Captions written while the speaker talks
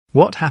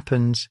What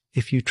happens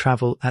if you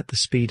travel at the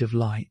speed of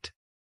light?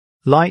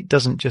 Light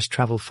doesn't just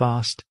travel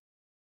fast,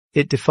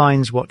 it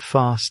defines what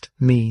fast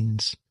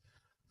means.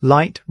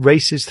 Light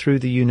races through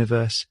the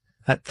universe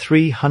at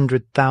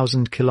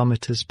 300,000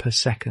 kilometers per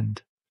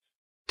second.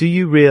 Do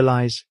you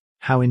realize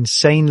how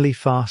insanely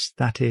fast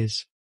that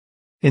is?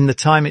 In the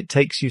time it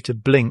takes you to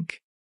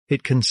blink,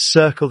 it can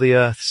circle the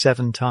Earth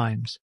 7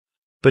 times.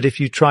 But if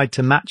you tried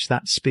to match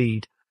that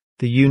speed,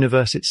 the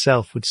universe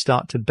itself would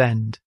start to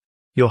bend.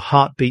 Your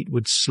heartbeat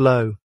would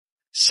slow.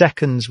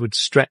 Seconds would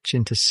stretch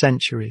into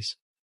centuries.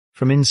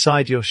 From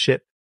inside your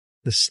ship,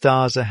 the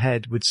stars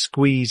ahead would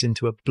squeeze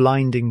into a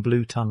blinding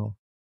blue tunnel,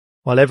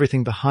 while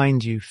everything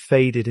behind you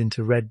faded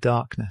into red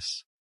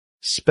darkness.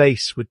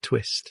 Space would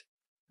twist,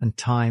 and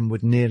time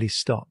would nearly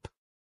stop.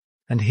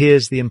 And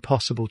here's the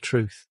impossible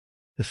truth.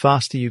 The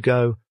faster you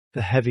go,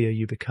 the heavier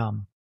you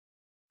become.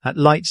 At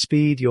light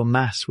speed, your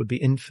mass would be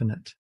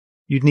infinite.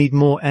 You'd need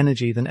more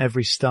energy than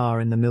every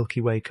star in the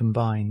Milky Way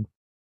combined,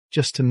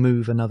 just to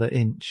move another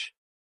inch.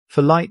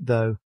 For light,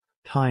 though,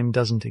 time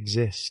doesn't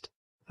exist.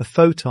 A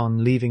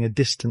photon leaving a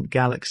distant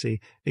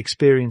galaxy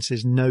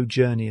experiences no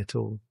journey at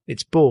all.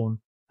 It's born,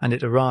 and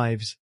it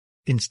arrives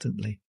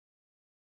instantly.